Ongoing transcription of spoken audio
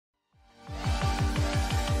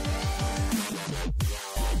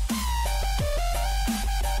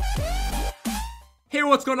Hey,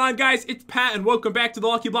 what's going on, guys? It's Pat, and welcome back to the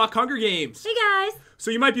Lucky Block Hunger Games. Hey, guys. So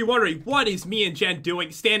you might be wondering, what is me and Jen doing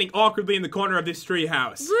standing awkwardly in the corner of this tree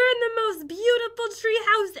house? We're in the most beautiful tree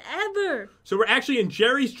house ever. So we're actually in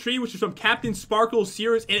Jerry's tree, which is from CaptainSparklez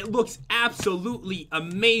series, and it looks absolutely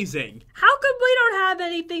amazing. How come we don't have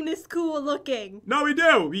anything this cool looking? No, we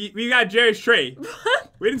do. We got Jerry's tree.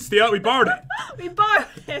 We didn't steal it, we borrowed it. We borrowed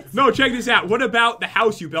it. No, check this out. What about the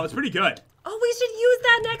house you built? It's pretty good. Oh, we should use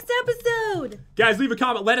that next episode. Guys, leave a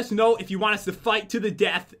comment. Let us know if you want us to fight to the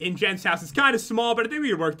death in Jen's house. It's kind of small, but I think we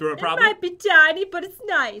can work through it probably. It might be tiny, but it's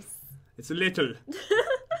nice. It's a little.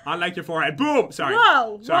 Unlike your forehead. Boom! Sorry.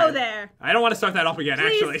 Whoa. Sorry. Whoa there. I don't want to start that up again,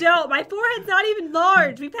 Please actually. don't. My forehead's not even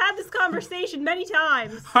large. We've had this conversation many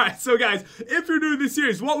times. Alright, so guys, if you're new to this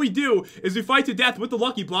series, what we do is we fight to death with the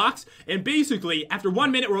lucky blocks, and basically, after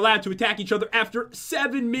 1 minute, we're allowed to attack each other. After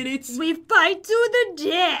 7 minutes... We fight to the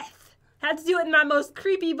death. Had to do it in my most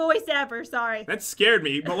creepy voice ever, sorry. That scared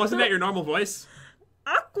me, but wasn't that your normal voice?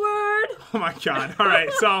 Awkward. Oh my god.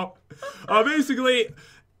 Alright, so, basically...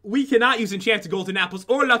 We cannot use enchanted golden apples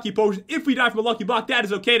or lucky potions. If we die from a lucky block, that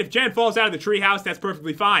is okay. And if Jen falls out of the treehouse, that's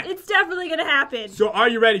perfectly fine. It's definitely gonna happen. So are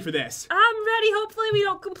you ready for this? I'm ready. Hopefully we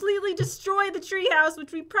don't completely destroy the treehouse,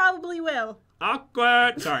 which we probably will.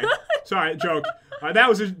 Awkward. Sorry. Sorry, joke. That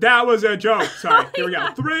was a joke. Sorry. Here we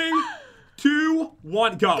go. 3, 2,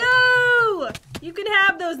 1, go. Go! You can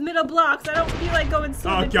have those middle blocks. I don't feel like going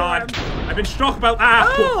swimming. Oh god. For 'em. I've been struck by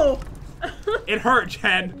Oh! It hurt,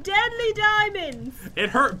 Jen. Deadly diamonds. It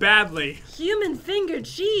hurt badly. Human finger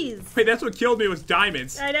cheese. Wait, that's what killed me was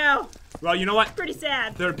diamonds. I know. Well, you know what? Pretty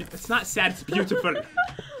sad. It's not sad, it's beautiful.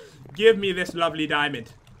 Give me this lovely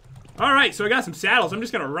diamond. Alright, so I got some saddles. I'm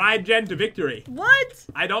just gonna ride Jen to victory. What?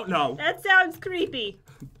 I don't know. That sounds creepy.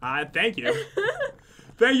 Thank you.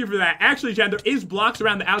 Thank you for that. Actually, Jen, there is blocks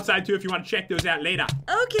around the outside too if you want to check those out later.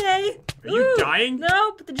 Okay. Are you dying?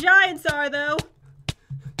 Nope, the giants are though.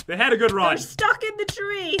 They had a good run. They're stuck in the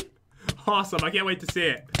tree. Awesome. I can't wait to see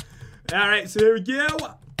it. Alright, so here we go.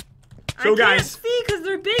 So I guys, can't see because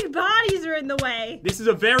their big bodies are in the way. this is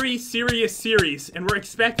a very serious series, and we're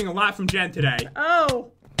expecting a lot from Jen today.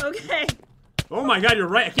 Oh, okay. Oh my god, you're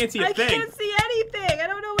right. I can't see a thing. I can't see anything. I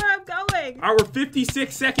don't know where I'm going. Alright, we're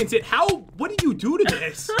 56 seconds in. What did you do to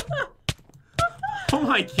this? Oh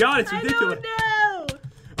my god, it's ridiculous. I don't know.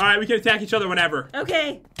 Alright, we can attack each other whenever.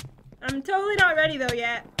 Okay. I'm totally not ready though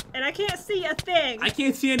yet. And I can't see a thing. I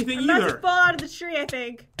can't see anything I'm about either. to fall out of the tree, I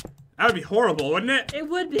think. That would be horrible, wouldn't it? It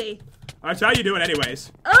would be. Alright, so how you doing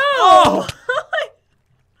anyways? Oh!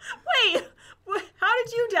 Wait, how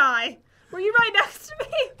did you die? Were you right next to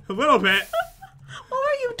me? A little bit. What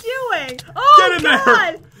were you doing? Oh, Get in God!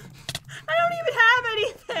 there. I don't even have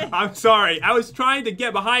anything. I'm sorry. I was trying to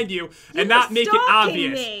get behind you and were not make it stalking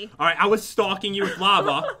obvious. me. Alright, I was stalking you with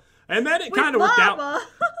lava. And then it With kind of worked out. lava?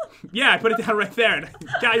 Yeah, I put it down right there and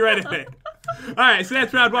got you right in it. Alright, so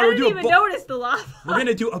that's round one. I We're didn't doing even notice the lava. We're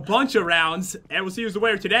gonna do a bunch of rounds, and we'll see who's the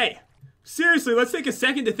winner today. Seriously, let's take a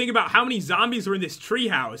second to think about how many zombies were in this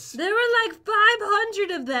treehouse. There were like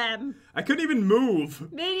 500 of them. I couldn't even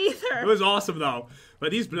move. Me neither. It was awesome, though.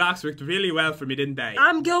 But these blocks worked really well for me, didn't they?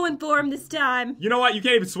 I'm going for him this time. You know what? You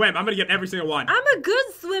can't even swim. I'm gonna get every single one. I'm a good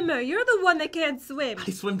swimmer. You're the one that can't swim.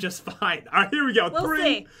 I swim just fine. Alright, here we go. We'll 3,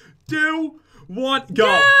 see. 2, 1, go!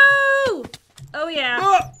 Go! Oh,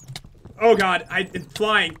 yeah. Oh god, I'm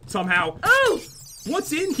flying somehow. Oh!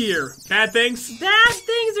 What's in here? Bad things? Bad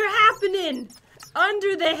things are happening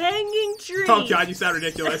under the hanging tree. Oh god, you sound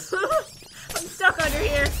ridiculous. I'm stuck under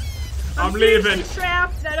here. I'm seriously leaving.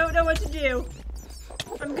 trapped and I don't know what to do.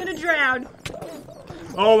 I'm gonna drown.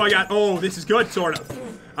 Oh my god. Oh, this is good, sort of.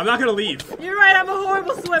 I'm not gonna leave. You're right, I'm a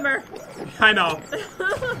horrible swimmer. I know.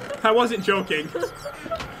 I wasn't joking.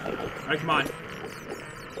 Alright, come on.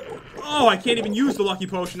 Oh, I can't even use the lucky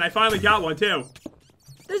potion. I finally got one, too.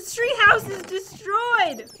 The treehouse is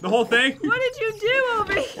destroyed. The whole thing? What did you do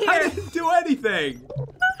over I here? didn't do anything.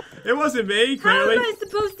 It wasn't me, How clearly. am I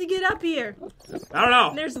supposed to get up here? I don't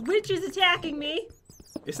know. There's witches attacking me.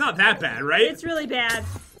 It's not that bad, right? It's really bad.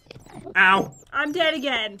 Ow. I'm dead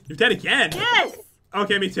again. You're dead again? Yes!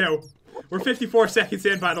 Okay, me too. We're 54 seconds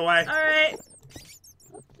in, by the way. Alright.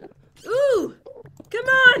 Ooh! Come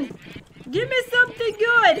on! Give me something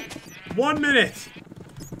good! 1 minute.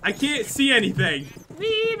 I can't see anything.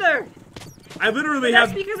 Me either! I literally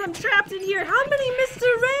That's have... because I'm trapped in here. How many Mr.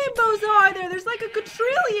 Rainbows are there? There's like a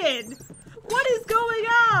quadrillion! What is going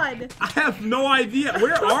on? I have no idea.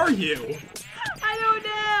 Where are you? I don't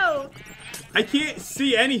know! I can't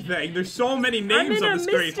see anything. There's so many names on the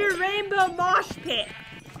screen. I'm in a Mr. Rainbow mosh pit.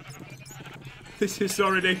 This is so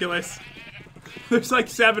ridiculous. There's like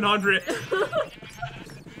 700.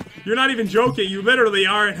 You're not even joking. You literally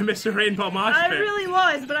are in a Mr. Rainbow mosh pit. I really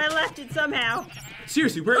was, but I left it somehow.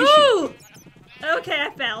 Seriously, where is she? Ooh! Okay, I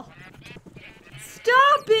fell.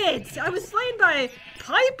 Stop it! I was slain by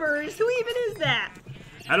pipers. Who even is that?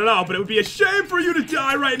 I don't know, but it would be a shame for you to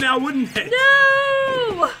die right now, wouldn't it?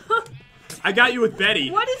 No! I got you with Betty.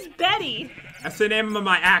 What is Betty? That's the name of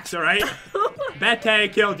my axe, alright? Betty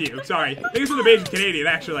killed you. Sorry. I think it's from the Asian Canadian,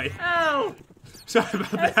 actually. Oh. Sorry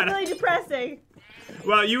about That's that. really depressing.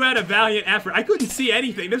 Well, you had a valiant effort. I couldn't see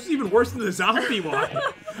anything. This was even worse than the zombie one.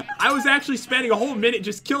 I was actually spending a whole minute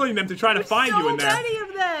just killing them to try to find you in there. So many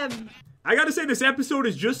of them. I gotta say, this episode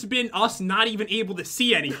has just been us not even able to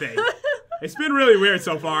see anything. It's been really weird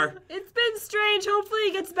so far. It's been strange. Hopefully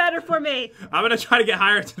it gets better for me. I'm gonna try to get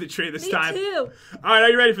higher to the tree this time. Me too. Alright, are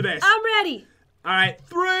you ready for this? I'm ready. Alright,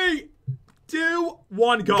 3, 2,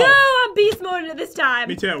 1, go. Go! I'm beast mode it this time.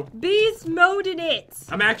 Me too. Beast mode in it.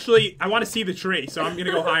 I want to see the tree, so I'm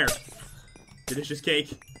gonna go higher. Delicious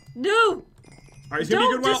cake. No. Alright, it's gonna be a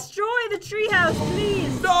Don't good well. destroy the treehouse,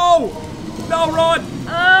 please. No! No, run!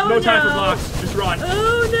 Oh, No time for no. blocks. Just run.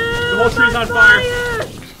 Oh, no. The whole tree's on fire.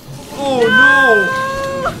 Oh,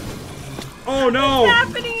 no! Oh, no! It's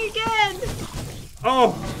happening again.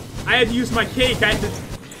 Oh, I had to use my cake. I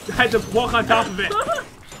had to walk on top of it.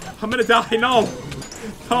 I'm gonna die. No.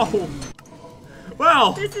 No.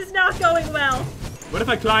 Well, This is not going well. what if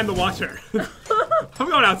I climb the water? I'm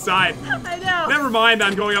going outside. I know. Never mind,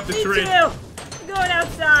 I'm going up the Me tree. too. I'm going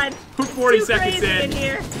outside. We're 40 Too seconds crazy in.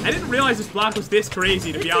 here. I didn't realize this block was this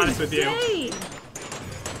crazy, to be honest with you. Insane.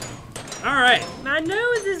 Alright, My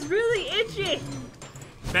nose is really itchy.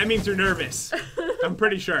 that means you're nervous. I'm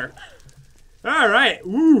pretty sure. Alright,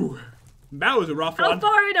 ooh. That was a rough How one.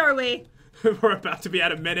 far in are we? We're about to be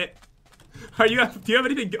at a minute. Do you have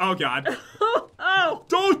anything? Oh, God. Oh.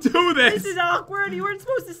 Don't do this! This is awkward. You weren't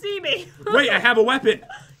supposed to see me. Wait, I have a weapon.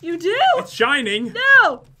 You do? It's shining.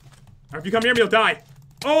 No. Or if you come near me, you'll die.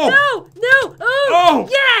 Oh! No. No. Oh. Oh.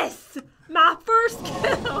 Yes. My first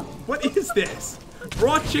kill. What is this?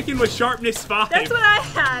 Raw chicken with sharpness 5. That's what I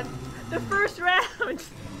had. The first round.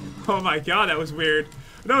 Oh my God, that was weird.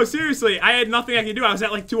 No, seriously, I had nothing I could do. I was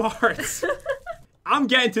at like 2 hearts. I'm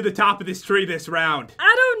getting to the top of this tree this round.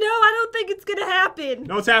 I don't know. I don't think it's gonna happen.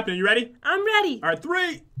 No, it's happening. You ready? I'm ready. All right,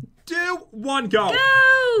 3, 2, 1, go.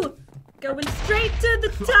 Go! Going straight to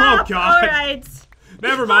the top. Oh, God. All right.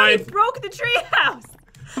 Never We already mind. broke the treehouse.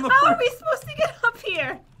 How are we supposed to get up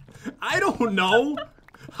here? I don't know.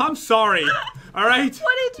 I'm sorry. All right?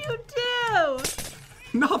 What did you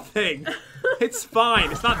do? Nothing. It's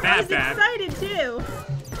fine. It's not I that was bad. excited too.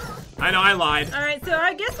 I know, I lied. All right, so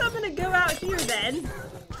I guess I'm gonna go out here then.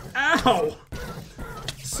 Ow!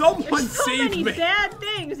 Someone There's so save many me. bad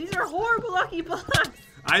things. These are horrible lucky blocks.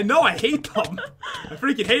 I know, I hate them. I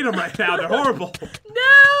freaking hate them right now. They're horrible.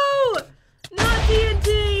 No! Not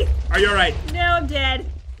TNT. Are you alright? No, I'm dead.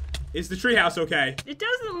 Is the treehouse okay? It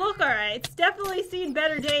doesn't look alright. It's definitely seen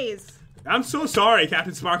better days. I'm so sorry,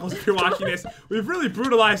 CaptainSparklez, if you're watching this. We've really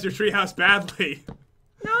brutalized your treehouse badly.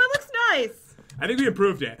 No, it looks nice. I think we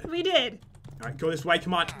improved it. We did. Alright, go this way,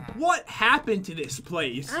 come on. What happened to this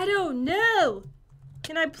place? I don't know.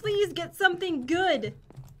 Can I please get something good?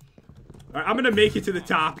 Alright, I'm gonna make it to the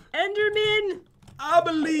top. Enderman! I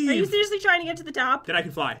Are you believe seriously trying to get to the top? that I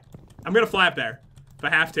can fly. I'm gonna fly up there, if I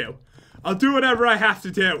have to. I'll do whatever I have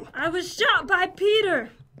to do. I was shot by Peter.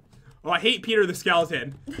 Oh, I hate Peter the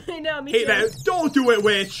Skeleton. I know, me Hate too. that. Don't do it,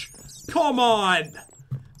 witch! Come on!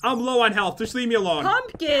 I'm low on health. Just leave me alone.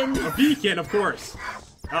 Pumpkin. A beacon, of course.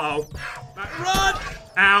 Uh-oh. Run!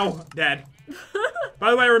 Ow. Dead. By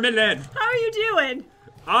the way, we're a minute in. How are you doing?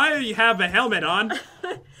 I have a helmet on.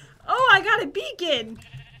 Oh, I got a beacon.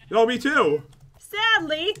 Oh, me too.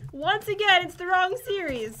 Sadly, once again, it's the wrong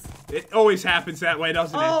series. It always happens that way,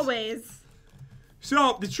 doesn't it? Always.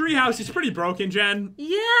 So, the treehouse is pretty broken, Jen.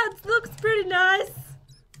 Yeah, it looks pretty nice.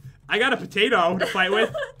 I got a potato to fight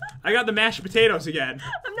with. I got the mashed potatoes again.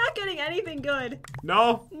 I'm not getting anything good.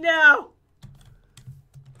 No? No.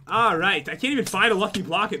 Alright, I can't even find a lucky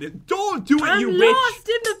block at this. Don't do it, I'm you witch! lost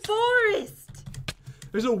in the forest.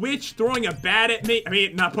 There's a witch throwing a bat at me. I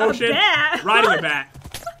mean, not potion. A bat? Riding a What? bat.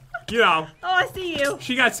 You know, Oh, I see you.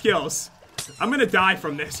 she got skills. I'm gonna die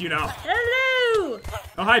from this, you know. Hello.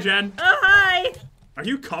 Oh, hi, Jen. Oh, hi. Are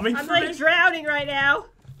you coming I'm for like me? drowning right now.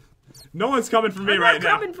 No one's coming for me I'm right not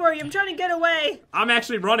now. coming for you. I'm trying to get away. I'm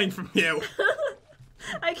actually running from you.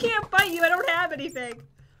 I can't fight you. I don't have anything.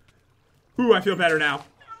 Ooh, I feel better now.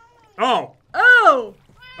 Oh. Oh.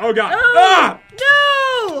 Oh, God. Oh. Ah!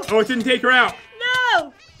 No. Oh, it didn't take her out.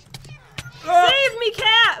 No. Ah! Save me,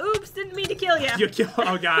 cat. Oops, didn't mean to kill you. You kill.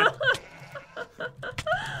 Oh, God.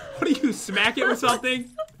 What do you smack it with something?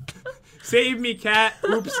 Save me, cat.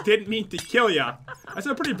 Oops, didn't mean to kill ya. That's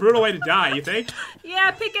a pretty brutal way to die, you think?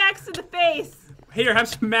 Yeah, pickaxe to the face. Here, have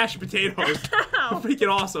some mashed potatoes. They're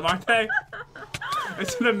freaking awesome, aren't they?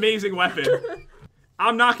 It's an amazing weapon.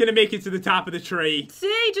 I'm not gonna make it to the top of the tree.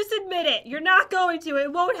 See, just admit it. You're not going to.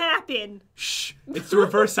 It won't happen. Shh. It's the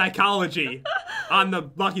reverse psychology on the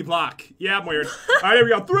lucky block. Yeah, I'm weird. All right, here we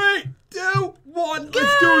go. 3, 2, 1.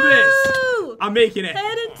 Let's do this. I'm making it.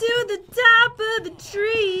 Headed to the top of the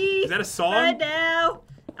tree. Is that a song? I know.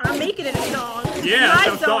 I'm making it a song. Yeah, my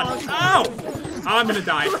that's song. fun. Oh! I'm gonna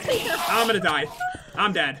die. I'm gonna die.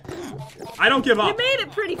 I'm dead. I don't give You up. made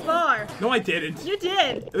it pretty far. No, I didn't. You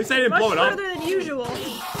did. At least I didn't blow it up. Much further than usual.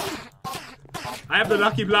 I have the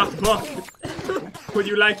Lucky Block book. Would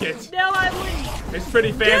you like it? No, I wouldn't. It's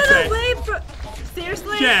pretty Get fancy. away from...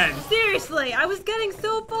 Seriously? Jen. Seriously, I was getting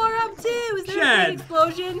so far up too. Is there a Jen. big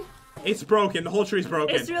explosion? It's broken. The whole tree's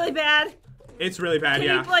broken. It's really bad. It's really bad, Can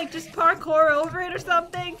yeah. you like just parkour over it or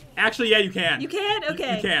something? Actually, yeah, you can. You can?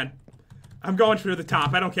 Okay. You can. I'm going for the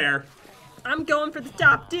top. I don't care. I'm going for the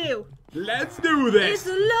top too. Let's do this. It's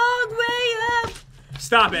a long way up.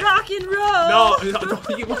 Stop it. Rock and roll. No,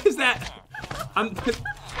 what is that?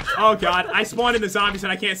 Oh god, I spawned in the zombies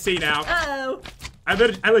and I can't see now. Uh-oh.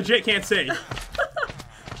 I legit can't see.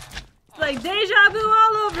 It's like deja vu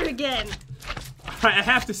all over again. I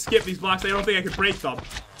have to skip these blocks. I don't think I can break them.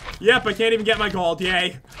 Yep, I can't even get my gold.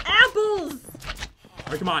 Yay. Apples.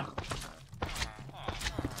 Alright, come on.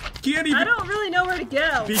 Can't even. I don't really know where to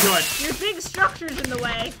go. Be good. Your big structure's in the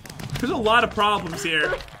way. There's a lot of problems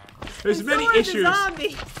here. There's And many so are the issues.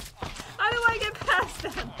 zombies. How do I get past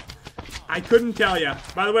them? I couldn't tell you.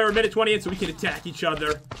 By the way, we're a minute 20 in, so we can attack each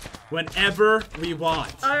other whenever we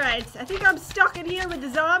want. Alright, I think I'm stuck in here with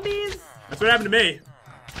the zombies. That's what happened to me.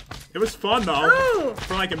 It was fun, though. Ooh.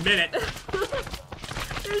 For like a minute.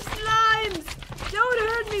 There's slimes. Don't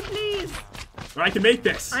hurt me, please. Or I can make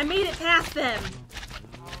this. I made it past them.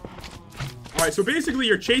 Alright, so basically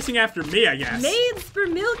you're chasing after me, I guess. Maids for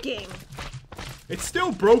milking. It's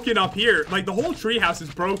still broken up here. Like, the whole treehouse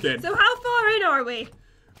is broken. So how far in are we?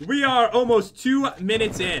 We are almost 2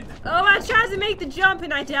 minutes in. Oh, I tried to make the jump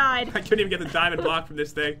and I died. I couldn't even get the diamond block from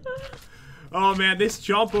this thing. Oh, man, this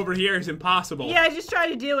jump over here is impossible. Yeah, I just tried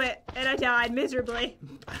to do it and I died miserably.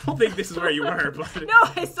 I don't think this is where you were, but... No,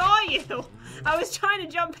 I saw you. I was trying to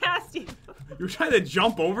jump past you. You were trying to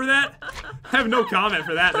jump over that? I have no comment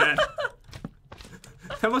for that, man.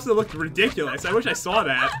 That must have looked ridiculous. I wish I saw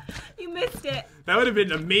that. You missed it. That would have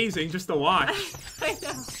been amazing just to watch. I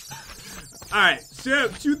know. Alright, so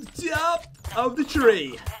to the top of the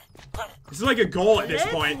tree. This is like a goal at this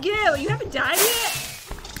point. Let's go. You haven't died yet?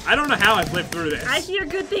 I don't know how I've lived through this. I hear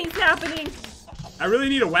good things happening. I really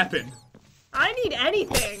need a weapon. I need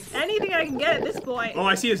anything. Anything I can get at this point. Oh,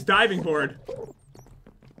 I see his diving board.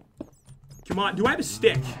 Come on, do I have a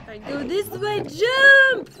stick? I go this way,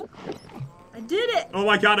 jump! I did it. Oh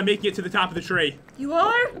my god, I'm making it to the top of the tree. You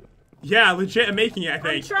are? Yeah, legit, I'm making it, I I'm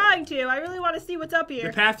think. trying to. I really want to see what's up The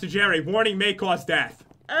here. path to Jerry. Warning may cause death.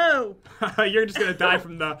 Oh. You're just gonna die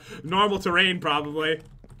from the normal terrain, probably.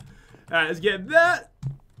 Let's get that.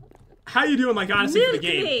 How you doing, like, honestly, for the Milk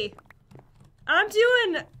game? me. I'm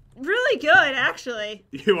doing really good, actually.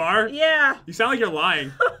 You are? Yeah. You sound like you're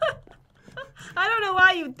lying. I don't know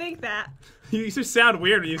why you'd think that. You just sound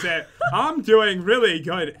weird when you say, I'm doing really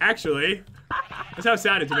good, actually. That's how it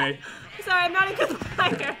sounded to me. Sorry, I'm not a good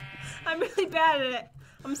liar. I'm really bad at it.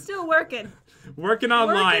 I'm still working. Working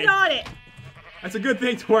online. Working on it. That's a good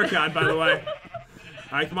thing to work on, by the way.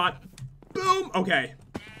 Alright, come on. Boom! Okay.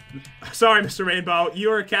 Sorry, Mr. Rainbow.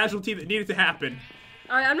 You're a casualty that needed to happen.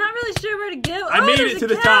 Alright, I'm not really sure where to go. I made there's it to a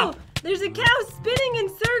the cow. top. There's a cow spinning in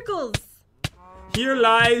circles. Here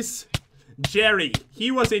lies Jerry.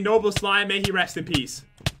 He was a noble slime. May he rest in peace.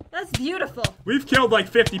 That's beautiful. We've killed like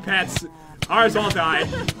 50 pets. Ours all died.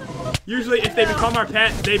 Usually, if they become our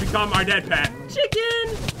pet, they become our dead pet.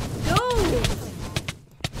 Chicken! Go!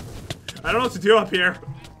 I don't know what to do up here.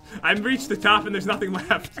 I've reached the top and there's nothing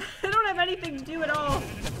left. I don't have anything to do at all.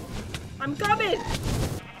 I'm coming!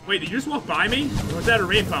 Wait, did you just walk by me? Or was that a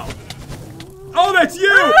rainbow? Oh, that's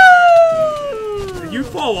you! Woo! Did you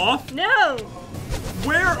fall off? No!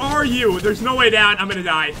 Where are you? There's no way down. I'm gonna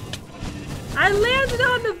die. I landed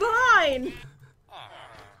on the vine!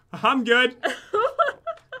 I'm good.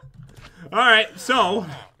 Alright, so...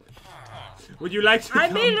 Would you like to I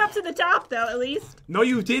come? made it up to the top, though, at least. No,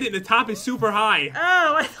 you didn't. The top is super high.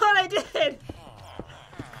 Oh, I thought I did.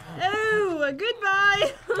 Oh,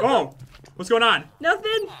 goodbye. Oh, what's going on?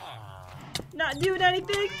 Nothing? Not doing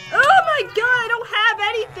anything? Oh my god, I don't have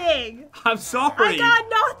anything. I'm sorry. I got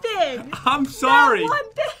nothing. I'm sorry. Not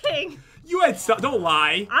one thing. You had some. Don't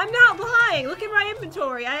lie. I'm not lying. Look at my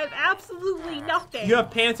inventory. I have absolutely nothing. You have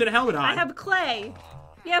pants and a helmet on. I have clay.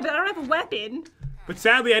 Yeah, but I don't have a weapon. But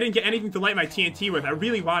sadly, I didn't get anything to light my TNT with. I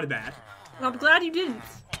really wanted that. I'm glad you didn't.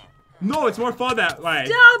 No, it's more fun that way.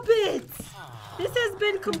 Stop it! This has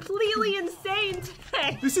been completely insane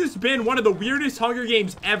today. This has been one of the weirdest Hunger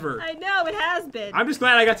Games ever. I know, it has been. I'm just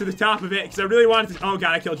glad I got to the top of it, because I really wanted to... Oh,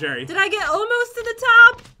 God, I killed Jerry. Did I get almost to the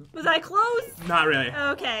top? Was I close? Not really.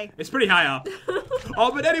 Okay. It's pretty high up.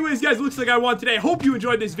 But anyways, guys, looks like I won today. Hope you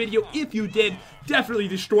enjoyed this video. If you did, definitely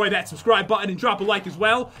destroy that subscribe button and drop a like as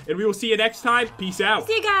well. And we will see you next time. Peace out.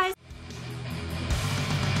 See you guys.